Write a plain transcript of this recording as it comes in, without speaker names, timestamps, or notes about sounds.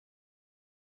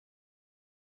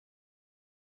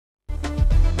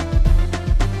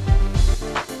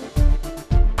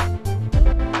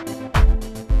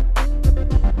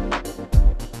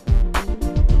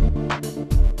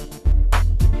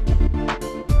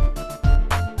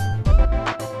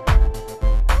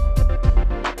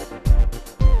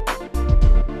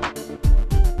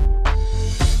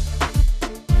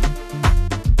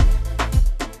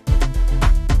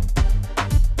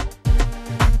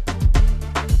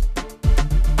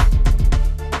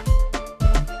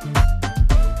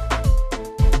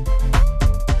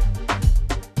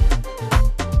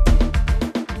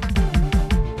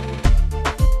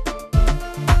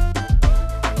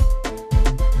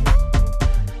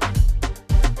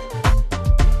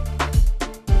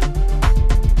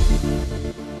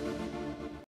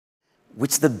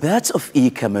With the birth of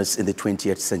e-commerce in the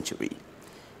 20th century,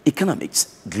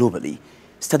 economics globally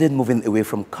started moving away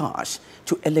from cash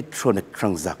to electronic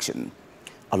transaction,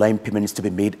 allowing payments to be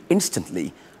made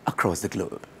instantly across the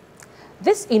globe.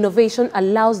 This innovation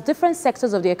allows different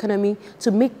sectors of the economy to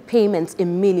make payments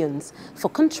in millions for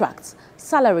contracts,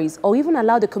 salaries, or even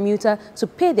allow the commuter to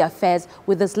pay their fares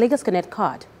with this Lagos Connect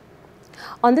card.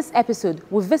 On this episode,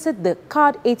 we visit the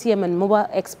Card ATM and Mobile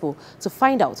Expo to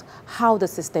find out how the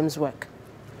systems work.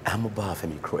 I'm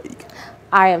Obafemi Craig.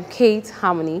 I am Kate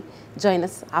Harmony. Join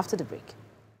us after the break.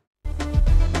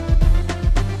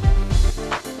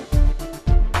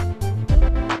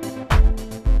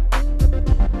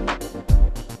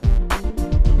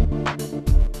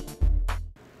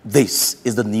 This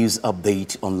is the news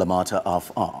update on Lamata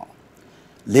FR.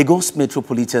 Lagos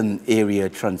Metropolitan Area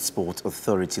Transport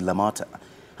Authority Lamata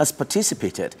has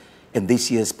participated in this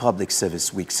year's Public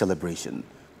Service Week celebration.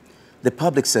 The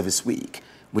Public Service Week,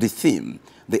 with the theme,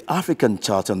 The African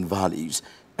Charter on Values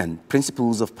and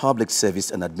Principles of Public Service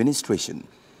and Administration,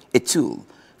 a tool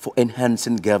for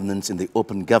enhancing governance in the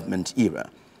open government era,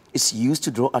 is used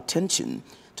to draw attention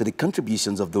to the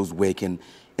contributions of those working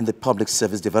in the public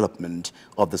service development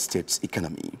of the state's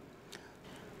economy.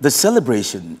 The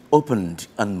celebration opened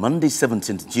on Monday,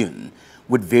 17th June,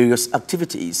 with various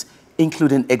activities,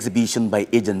 including exhibition by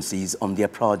agencies on their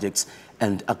projects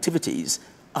and activities,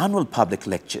 annual public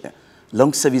lecture,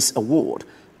 long service award,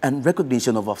 and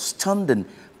recognition of outstanding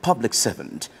public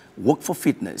servant, work for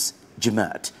fitness,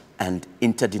 Jamaat, and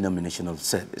interdenominational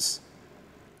service.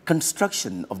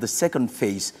 Construction of the second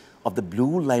phase of the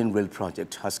Blue Line Rail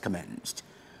project has commenced.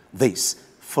 This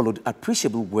followed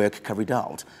appreciable work carried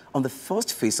out on the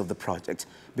first phase of the project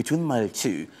between Mile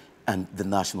 2 and the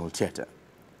National Theatre.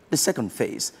 The second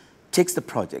phase takes the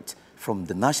project from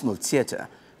the National Theatre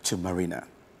to Marina.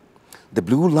 The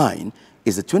Blue Line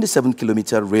is a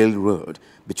 27-kilometer railroad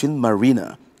between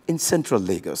Marina in central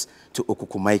Lagos to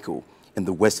Okokomaiko in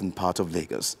the western part of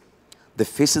Lagos. The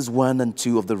phases 1 and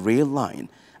 2 of the rail line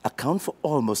account for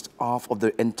almost half of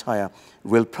the entire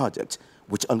rail project,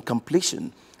 which on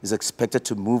completion is expected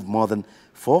to move more than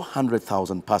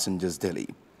 400,000 passengers daily.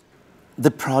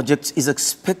 The project is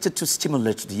expected to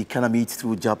stimulate the economy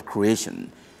through job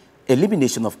creation,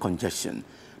 elimination of congestion,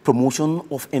 promotion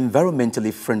of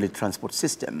environmentally friendly transport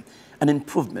system, and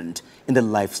improvement in the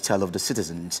lifestyle of the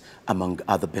citizens, among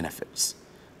other benefits.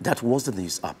 That was the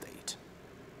news update.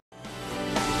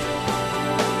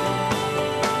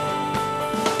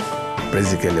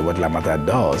 Basically, what Lamata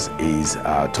does is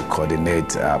to coordinate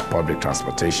public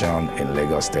transportation in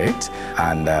Lagos State,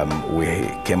 and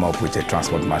we came up with a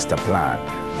transport master plan.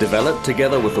 Developed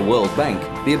together with the World Bank,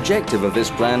 the objective of this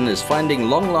plan is finding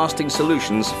long-lasting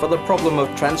solutions for the problem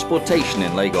of transportation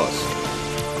in Lagos.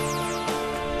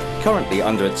 Currently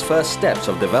under its first steps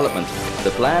of development, the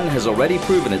plan has already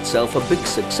proven itself a big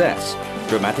success,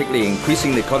 dramatically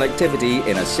increasing the connectivity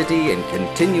in a city in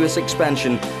continuous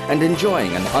expansion and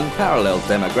enjoying an unparalleled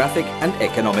demographic and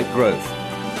economic growth.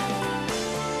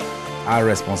 Our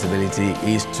responsibility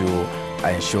is to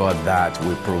ensure that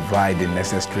we provide the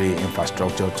necessary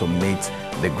infrastructure to meet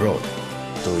the growth,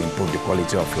 to improve the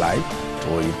quality of life,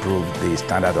 to improve the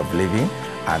standard of living,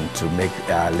 and to make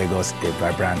Lagos a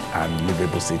vibrant and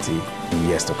livable city in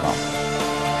years to come.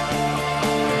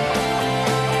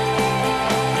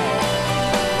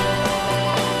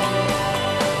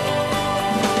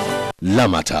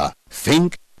 Lamata,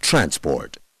 think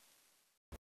transport.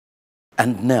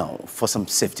 And now for some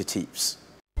safety tips.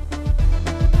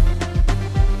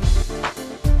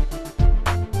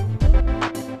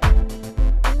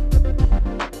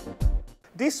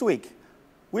 This week,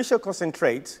 we shall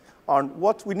concentrate on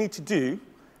what we need to do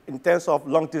in terms of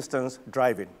long-distance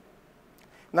driving.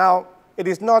 Now, it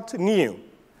is not new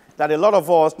that a lot of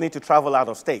us need to travel out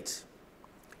of state.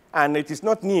 And it is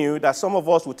not new that some of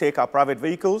us will take our private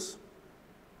vehicles,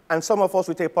 and some of us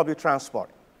will take public transport.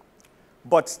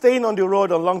 But staying on the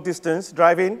road on long-distance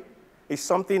driving is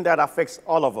something that affects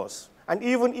all of us. And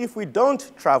even if we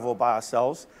don't travel by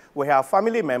ourselves, we have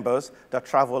family members that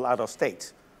travel out of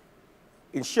state.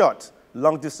 In short,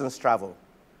 long-distance travel.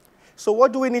 So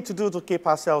what do we need to do to keep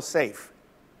ourselves safe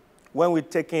when we're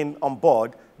taking on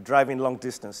board driving long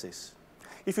distances?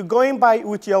 If you're going by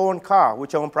with your own car,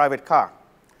 with your own private car,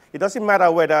 it doesn't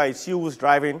matter whether it's you who's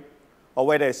driving or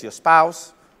whether it's your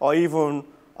spouse or even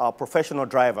a professional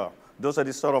driver. Those are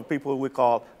the sort of people we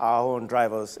call our own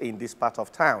drivers in this part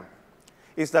of town.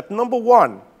 Is that number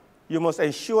one, you must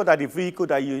ensure that the vehicle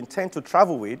that you intend to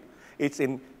travel with is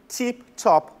in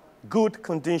tip-top good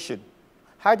condition.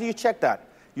 How do you check that?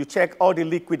 You check all the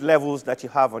liquid levels that you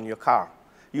have on your car.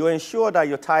 You ensure that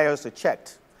your tires are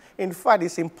checked. In fact,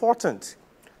 it's important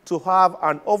to have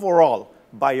an overall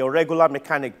by your regular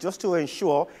mechanic just to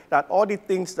ensure that all the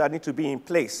things that need to be in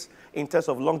place in terms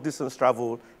of long distance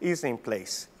travel is in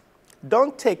place.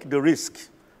 Don't take the risk,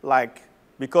 like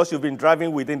because you've been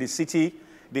driving within the city,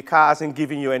 the car hasn't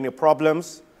given you any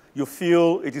problems, you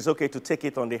feel it is okay to take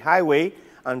it on the highway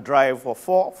and drive for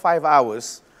 4 or 5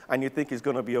 hours and you think it's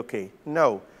going to be okay.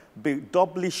 No, be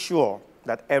doubly sure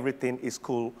that everything is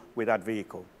cool with that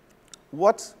vehicle.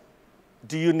 What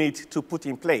do you need to put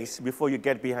in place before you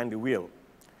get behind the wheel?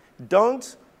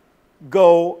 Don't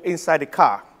go inside the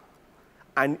car,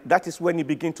 and that is when you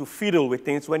begin to fiddle with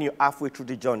things when you're halfway through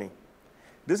the journey.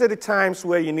 These are the times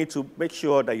where you need to make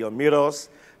sure that your mirrors,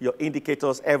 your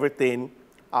indicators, everything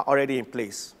are already in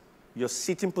place. Your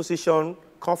sitting position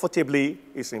comfortably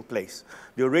is in place.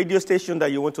 The radio station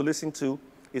that you want to listen to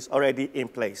is already in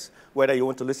place. Whether you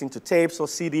want to listen to tapes or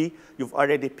CD, you've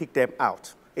already picked them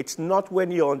out. It's not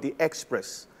when you're on the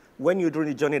express. When you're doing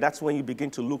the journey, that's when you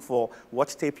begin to look for what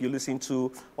tape you listen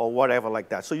to or whatever like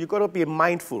that. So you've got to be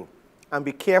mindful and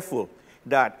be careful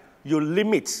that you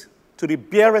limit to the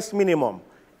barest minimum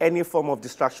any form of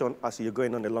distraction as you're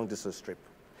going on a long distance trip.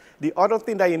 The other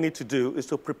thing that you need to do is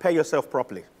to prepare yourself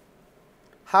properly.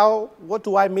 What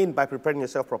do I mean by preparing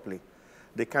yourself properly?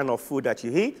 The kind of food that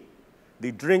you eat,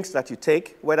 the drinks that you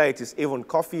take, whether it is even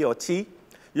coffee or tea.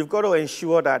 You've got to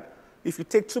ensure that if you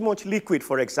take too much liquid,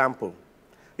 for example,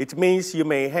 it means you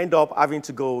may end up having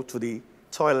to go to the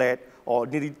toilet or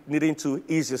needing to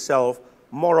ease yourself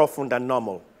more often than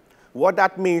normal. What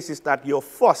that means is that you're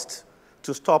forced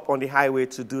to stop on the highway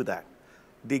to do that.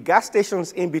 The gas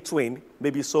stations in between may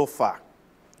be so far.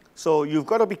 So you've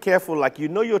got to be careful, like you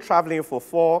know you're traveling for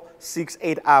 4, 6,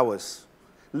 8 hours.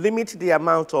 Limit the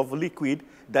amount of liquid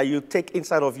that you take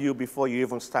inside of you before you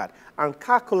even start. And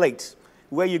calculate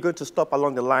where you're going to stop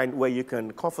along the line where you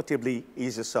can comfortably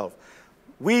ease yourself.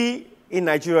 We in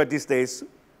Nigeria these days,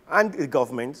 and the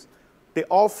government, they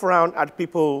all frown at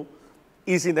people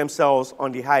easing themselves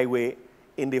on the highway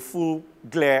in the full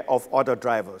glare of other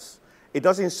drivers. It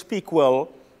doesn't speak well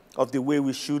of the way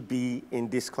we should be in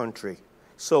this country.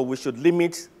 So we should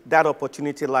limit that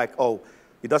opportunity like, oh,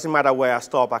 it doesn't matter where I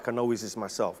stop, I can always ease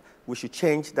myself. We should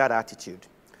change that attitude.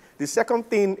 The second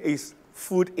thing is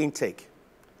food intake.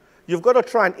 You've got to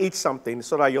try and eat something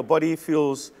so that your body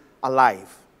feels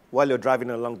alive while you're driving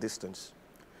a long distance.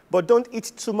 But don't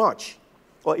eat too much,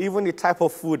 or even the type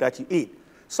of food that you eat.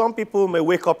 Some people may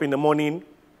wake up in the morning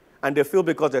and they feel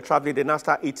because they're traveling, they now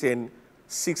start eating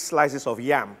 6 slices of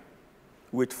yam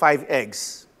with 5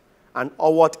 eggs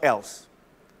or what else.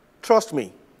 Trust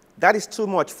me, that is too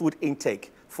much food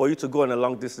intake for you to go on a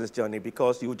long distance journey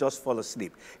because you will just fall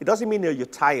asleep. It doesn't mean that you're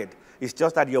tired. It's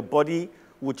just that your body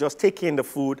will just take in the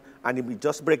food and it will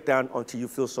just break down until you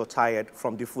feel so tired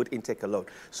from the food intake alone.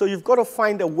 So you've got to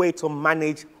find a way to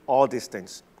manage all these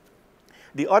things.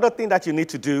 The other thing that you need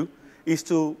to do is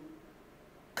to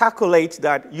calculate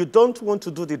that you don't want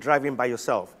to do the driving by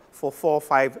yourself for 4,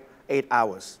 5, 8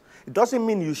 hours. It doesn't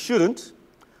mean you shouldn't,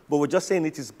 but we're just saying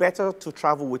it is better to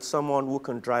travel with someone who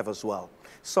can drive as well.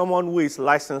 Someone who is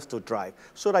licensed to drive,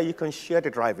 so that you can share the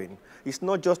driving. It's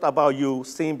not just about you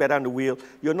seeing better on the wheel.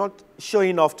 You're not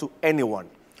showing off to anyone.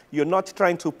 You're not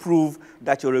trying to prove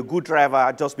that you're a good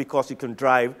driver just because you can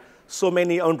drive so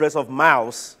many hundreds of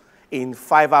miles in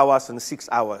 5 hours and 6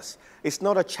 hours. It's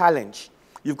not a challenge.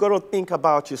 You've got to think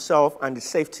about yourself and the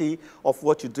safety of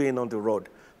what you're doing on the road,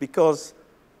 because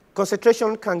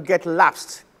concentration can get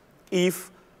lapsed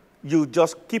if you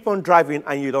just keep on driving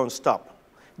and you don't stop.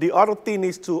 The other thing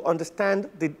is to understand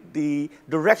the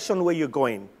direction where you're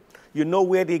going. You know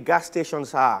where the gas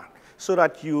stations are, so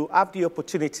that you have the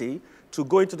opportunity to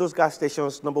go into those gas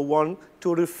stations, number one,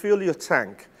 to refill your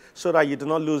tank, so that you do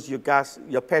not lose your gas,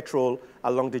 your petrol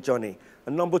along the journey.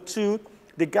 And number two,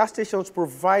 the gas stations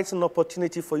provides an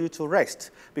opportunity for you to rest,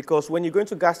 because when you go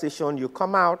into gas station, you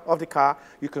come out of the car,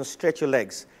 you can stretch your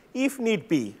legs. If need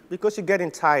be, because you're getting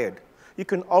tired, you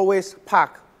can always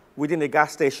park within the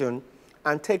gas station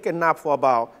and take a nap for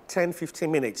about 10,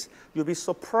 15 minutes. You'll be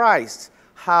surprised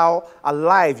how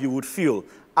alive you would feel,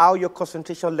 how your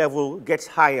concentration level gets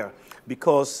higher,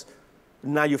 because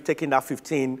now you've taken that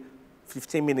 15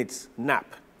 minutes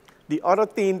nap. The other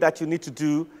thing that you need to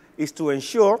do is to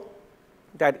ensure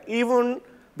that even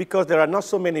because there are not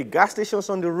so many gas stations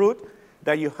on the route,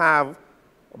 that you have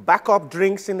backup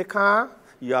drinks in the car,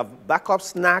 you have backup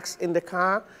snacks in the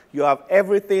car, you have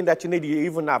everything that you need. You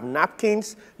even have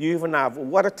napkins, you even have a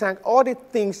water tank, all the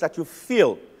things that you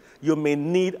feel you may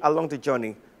need along the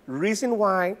journey. Reason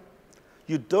why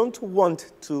you don't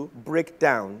want to break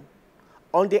down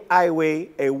on the highway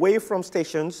away from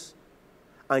stations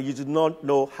and you do not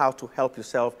know how to help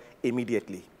yourself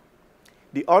immediately.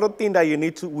 The other thing that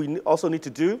we also need to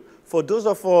do, for those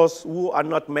of us who are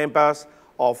not members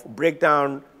of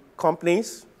breakdown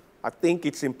companies, I think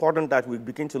it's important that we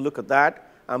begin to look at that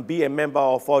and be a member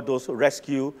of all those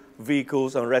rescue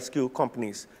vehicles and rescue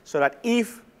companies, so that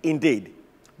if indeed,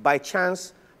 by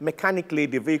chance, mechanically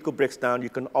the vehicle breaks down, you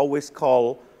can always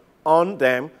call on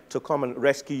them to come and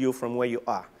rescue you from where you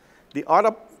are. The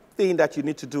other thing that you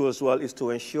need to do as well is to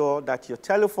ensure that your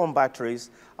telephone batteries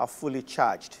are fully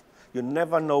charged. You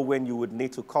never know when you would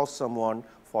need to call someone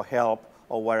for help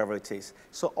or whatever it is.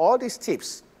 So all these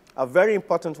tips are very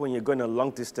important when you're going a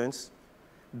long distance.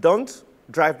 Don't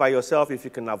drive by yourself if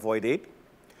you can avoid it.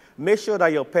 Make sure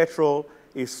that your petrol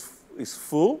is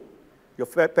full, your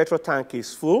petrol tank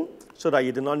is full, so that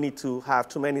you do not need to have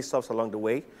too many stops along the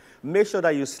way. Make sure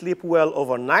that you sleep well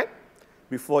overnight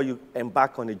before you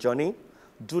embark on a journey.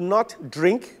 Do not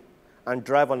drink and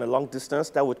drive on a long distance.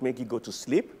 That would make you go to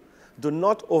sleep. Do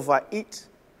not overeat,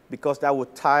 because that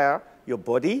would tire your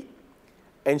body.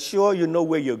 Ensure you know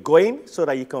where you're going so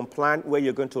that you can plan where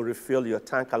you're going to refill your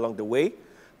tank along the way.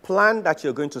 Plan that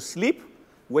you're going to sleep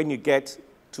when you get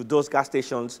to those gas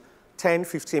stations, 10,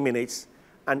 15 minutes,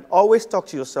 and always talk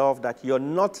to yourself that you're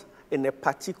not in a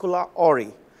particular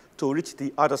hurry to reach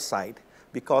the other side,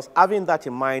 because having that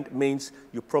in mind means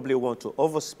you probably want to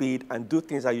overspeed and do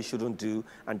things that you shouldn't do,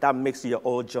 and that makes your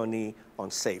whole journey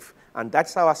unsafe. And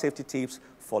that's our safety tips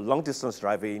for long-distance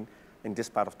driving in this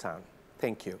part of town.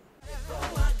 Thank you.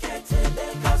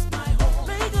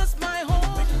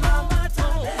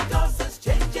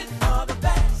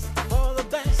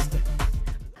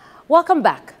 Welcome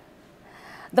back.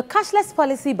 The cashless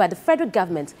policy by the federal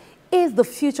government is the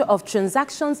future of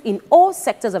transactions in all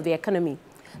sectors of the economy,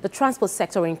 the transport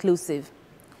sector inclusive.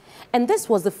 And this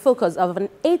was the focus of an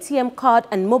ATM card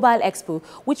and mobile expo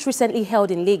which recently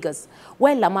held in Lagos,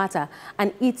 where Lamata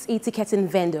and its e-ticketing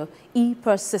vendor,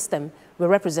 e-purse system, were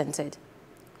represented.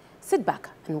 Sit back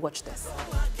and watch this.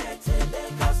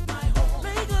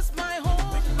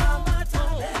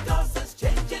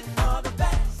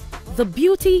 The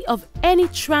beauty of any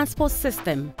transport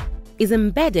system is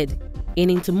embedded in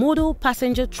intermodal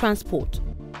passenger transport,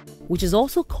 which is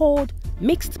also called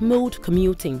mixed-mode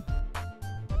commuting.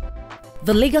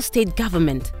 The Lagos State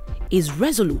government is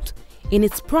resolute in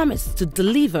its promise to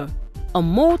deliver a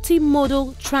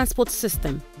multimodal transport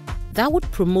system that would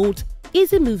promote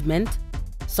easy movement,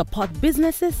 support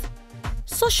businesses,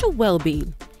 social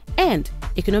well-being, and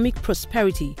economic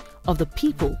prosperity of the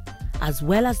people as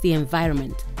well as the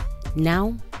environment,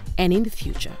 now and in the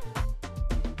future.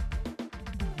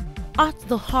 At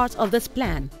the heart of this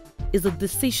plan is the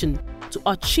decision to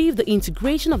achieve the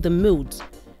integration of the modes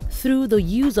through the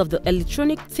use of the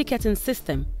electronic ticketing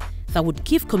system that would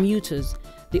give commuters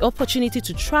the opportunity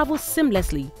to travel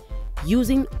seamlessly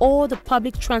using all the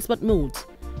public transport modes,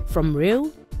 from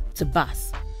rail to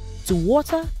bus, to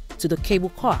water to the cable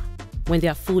car, when they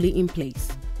are fully in place.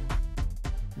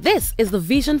 This is the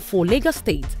vision for Lagos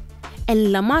State, and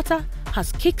Lamata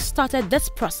has kick-started this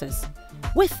process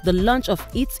with the launch of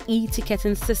its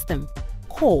e-ticketing system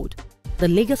called the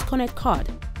Lagos Connect Card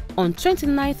on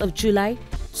 29th of July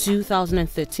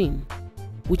 2013,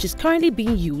 which is currently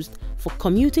being used for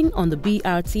commuting on the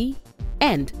BRT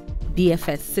and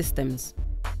BFS systems.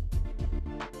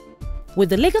 With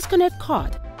the Lagos Connect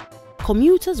Card,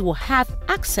 commuters will have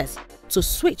access to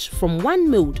switch from one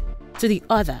mode to the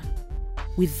other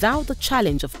without the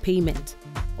challenge of payment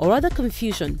or other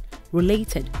confusion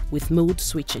related with mode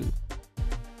switching.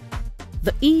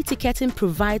 The e-ticketing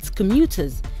provides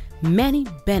commuters many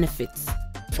benefits.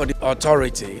 For the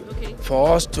authority,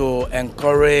 for us to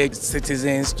encourage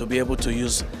citizens to be able to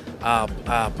use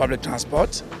public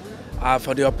transport,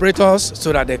 for the operators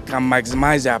so that they can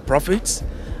maximize their profits,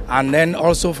 and then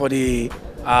also for the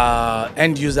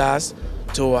end users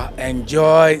to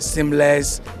enjoy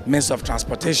seamless means of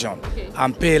transportation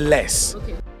and pay less.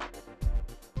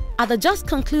 At the just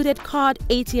concluded Card,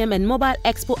 ATM and Mobile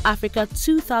Expo Africa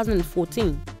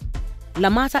 2014,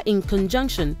 Lamata, in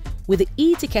conjunction with the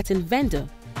e-ticketing vendor,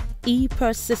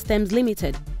 e-purse Systems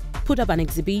Limited, put up an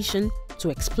exhibition to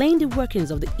explain the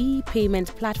workings of the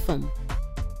e-payment platform.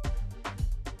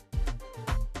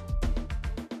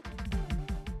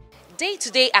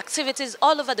 Day-to-day activities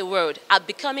all over the world are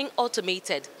becoming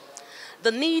automated.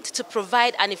 The need to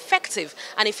provide an effective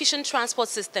and efficient transport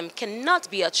system cannot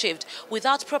be achieved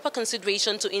without proper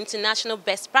consideration to international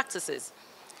best practices.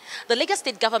 The Lagos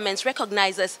State government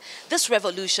recognizes this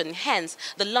revolution, hence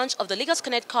the launch of the Lagos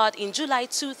Connect Card in July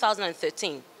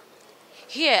 2013.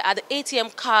 here at the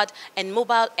ATM Card and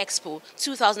Mobile Expo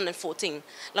 2014.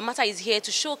 Lamata is here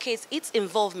to showcase its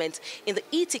involvement in the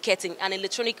e-ticketing and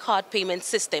electronic card payment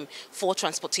system for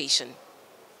transportation.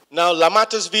 Now,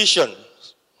 Lamata's vision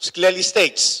clearly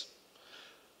states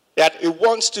that it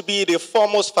wants to be the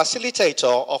foremost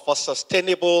facilitator of a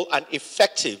sustainable and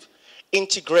effective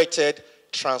integrated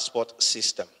transport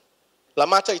system.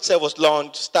 Lamata itself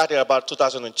was started about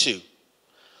 2002.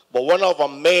 But one of our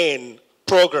main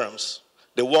programs,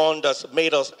 the one that's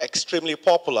made us extremely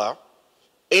popular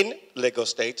in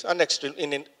Lagos State and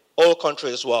in all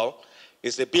countries as well,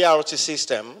 is the BRT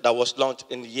system that was launched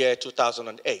in the year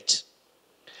 2008.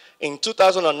 In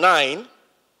 2009,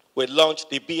 we launched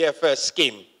the BFS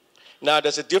scheme. Now,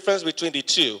 there's a difference between the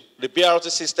two. The BRT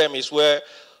system is where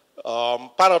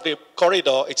part of the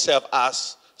corridor itself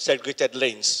has segregated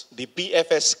lanes. The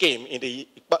BFS scheme in the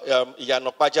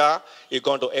Iyanokpaja,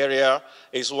 Igondo area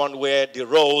is one where the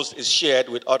roads is shared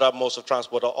with other modes of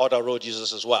transport or other road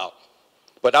users as well.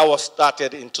 But that was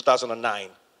started in 2009.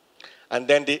 And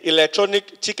then the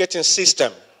electronic ticketing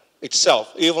system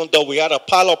itself, even though we had a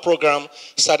pilot program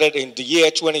started in the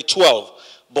year 2012,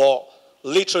 but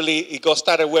literally it got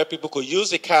started where people could use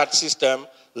the card system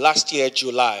last year,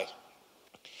 July.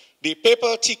 The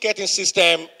paper ticketing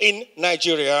system in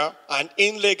Nigeria and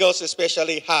in Lagos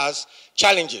especially has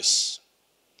challenges.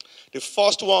 The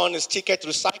first one is ticket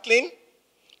recycling.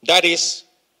 That is,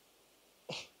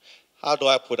 how do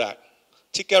I put that?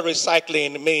 Ticket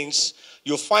recycling means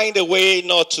you find a way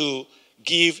not to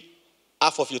give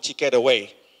half of your ticket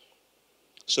away.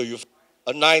 So you find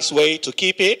a nice way to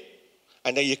keep it,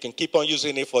 and then you can keep on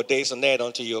using it for days and nights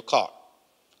until you're caught.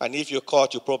 And if you're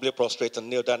caught, you probably prostrate and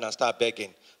kneel down and start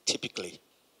begging, typically.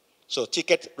 So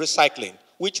ticket recycling,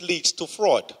 which leads to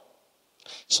fraud.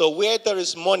 So where there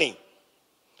is money,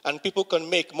 and people can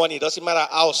make money, doesn't matter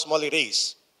how small it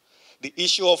is, the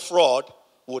issue of fraud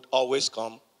would always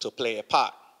come to play a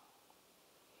part.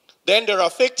 Then there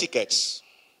are fake tickets.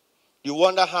 You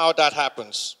wonder how that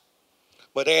happens.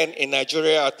 But then in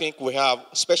Nigeria, I think we have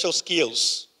special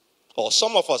skills, or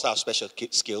some of us have special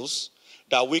skills,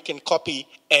 that we can copy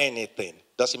anything.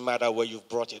 Doesn't matter where you've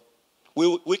brought it.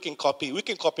 We can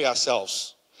copy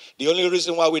ourselves. The only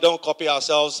reason why we don't copy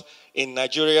ourselves in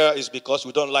Nigeria is because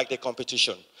we don't like the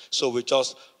competition. So we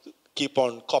just keep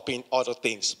on copying other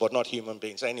things, but not human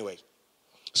beings anyway.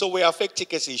 So we have fake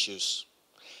tickets issues.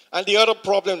 And the other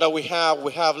problem that we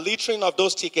have littering of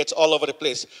those tickets all over the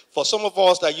place. For some of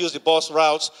us that use the bus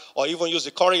routes or even use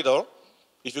the corridor,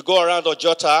 if you go around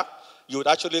Ojota, you would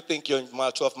actually think you're in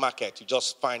Mile 12 Market. You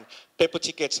just find paper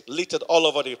tickets littered all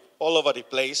over the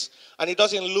place, and it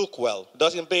doesn't look well. It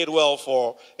doesn't bode well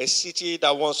for a city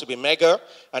that wants to be mega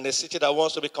and a city that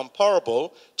wants to be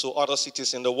comparable to other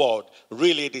cities in the world.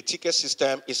 Really, the ticket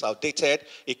system is outdated.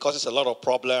 It causes a lot of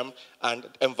problem, and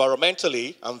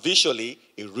environmentally and visually,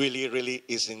 it really, really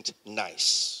isn't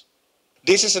nice.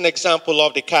 This is an example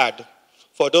of the card.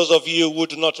 For those of you who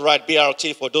do not ride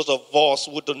BRT, for those of us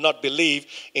who do not believe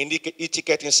in the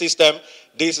e-ticketing system,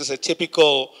 this is a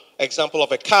typical example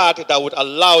of a card that would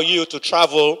allow you to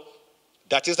travel.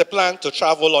 That is the plan, to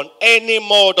travel on any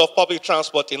mode of public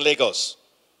transport in Lagos.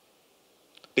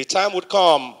 The time would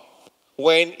come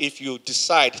when, if you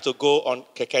decide to go on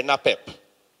Keke Napep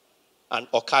and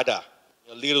Okada,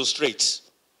 your little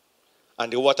streets,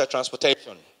 and the water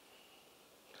transportation,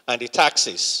 and the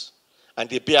taxis, and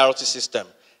the BRT system,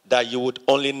 that you would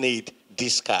only need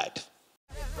this card.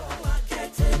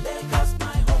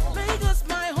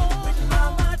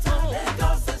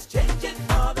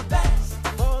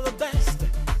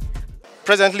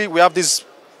 Presently, we have these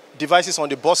devices on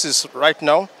the buses right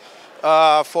now.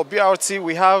 For BRT,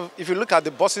 we have, if you look at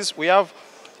the buses, we have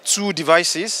two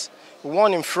devices,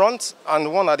 one in front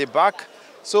and one at the back.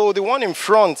 So the one in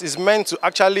front is meant to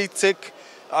actually take,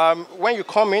 when you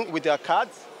come in with their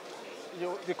cards,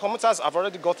 the commuters have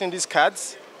already gotten these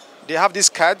cards. They have these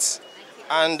cards,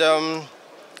 and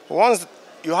once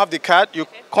you have the card, you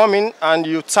come in and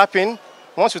you tap in.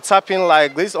 Once you tap in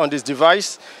like this on this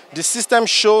device, the system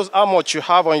shows how much you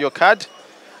have on your card.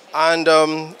 And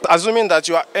assuming that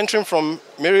you are entering from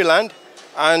Maryland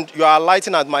and you are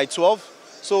alighting at Mile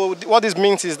 12, so what this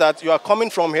means is that you are coming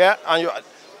from here, and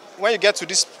when you get to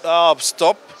this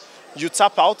stop, you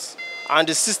tap out, and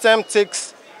the system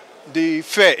takes the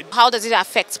fare. How does it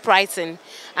affect pricing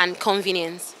and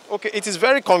convenience? Okay, it is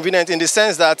very convenient in the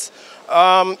sense that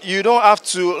you don't have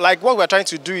to, like what we're trying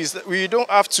to do is we don't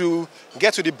have to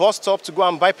get to the bus stop to go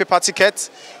and buy paper tickets.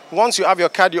 Once you have your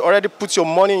card, you already put your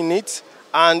money in it,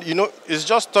 and you know, it's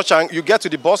just touch and you get to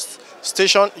the bus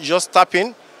station, you just tap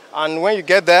in, and when you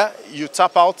get there, you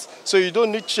tap out, so you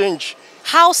don't need change.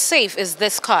 How safe is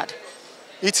this card?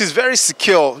 It is very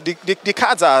secure. The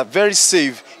cards are very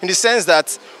safe in the sense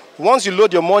that once you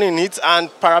load your money in it and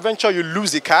peradventure you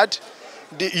lose the card,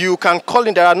 you can call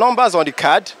in. There are numbers on the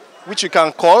card which you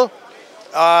can call.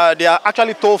 They are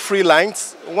actually toll-free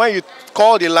lines. When you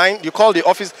call the line, you call the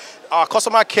office. Our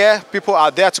customer care people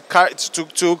are there to call,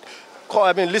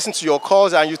 listen to your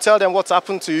calls, and you tell them what's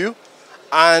happened to you,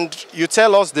 and you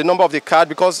tell us the number of the card,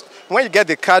 because when you get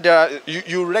the card,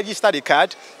 you register the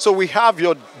card, so we have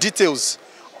your details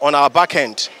on our back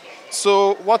end.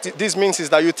 So what this means is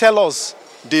that you tell us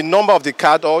the number of the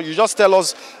card, or you just tell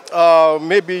us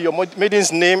maybe your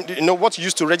maiden's name, what you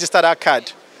used to register that card.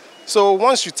 So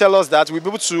once you tell us that, we'll be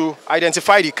able to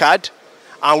identify the card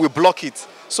and we block it.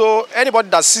 So anybody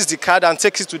that sees the card and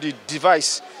takes it to the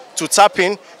device to tap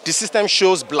in, the system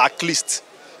shows blacklist.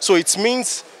 So it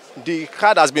means the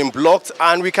card has been blocked,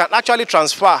 and we can actually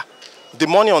transfer the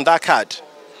money on that card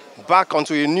back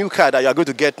onto a new card that you are going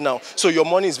to get now. So your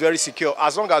money is very secure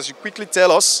as long as you quickly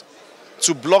tell us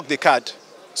to block the card.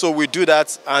 So we do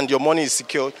that and your money is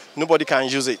secure. Nobody can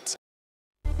use it.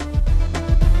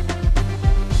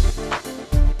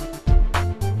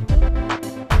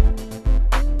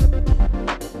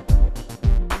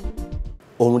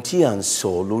 Ohun tí à ń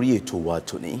sọ lórí ètò wa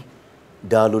tòní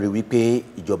dá lórí wípé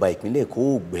ìjọba ìpínlẹ̀ Èkó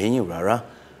ò gbẹ́yìn rárá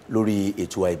lórí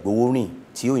ètò àìgbowórìn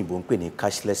tí òyìnbó ń pè ní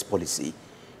cashless policy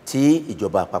tí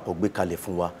ìjọba àpapọ̀ gbé kalẹ̀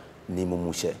fún wa ní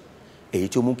mímúṣẹ. Èyí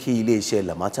tó mú kí ilé-iṣẹ́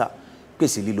Lamata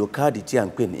pèsè lílo káàdì tí à ń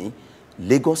pè ní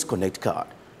Lagos Connect card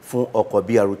fún ọkọ̀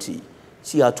BRT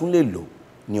tí a tún lè lò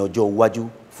ní ọjọ́ iwájú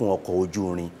fún ọkọ̀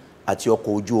ojú irin àti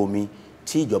ọkọ̀ ojú omi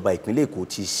tí ìjọba ìpínlẹ̀ Èkó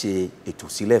ti ṣe ètò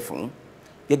sílẹ̀ fún.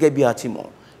 Gẹ́gẹ́ bí a ti mọ̀,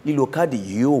 lílo káàdì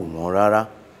yìí ò wọ́n rárá.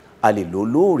 A lè lò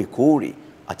lóòrèkóòrè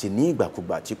àti ní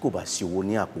ìgbàkúgbà tí kò bá sí owó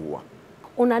ní àpò wa.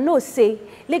 Una know say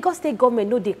Lagos State government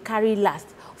no dey carry last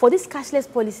for this cashless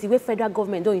policy wey federal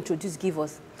government don introduce give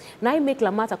us. Na im make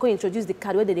Lamata come introduce the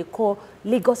card wey dem dey call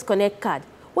Lagos Connect card,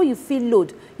 wey you fit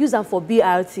load, use am for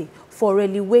BRT, for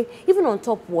railway, even on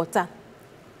top water.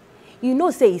 You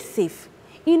know say e safe,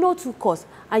 e no too cost,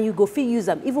 and you go fit use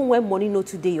am even when money no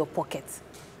too dey your pocket.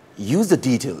 Use the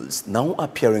details now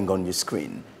appearing on your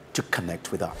screen to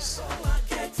connect with us.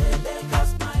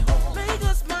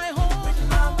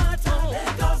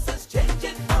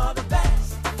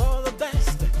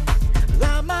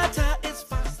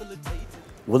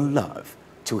 We'll love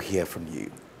to hear from you.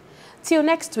 Till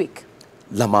next week.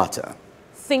 Lamata.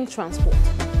 Think Transport.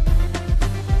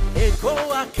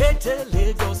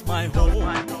 Lagos, my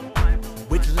home.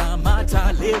 With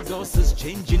Lamata, Lagos is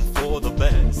changing for the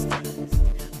best.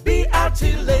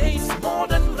 BRT lanes,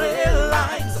 modern rail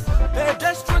lines,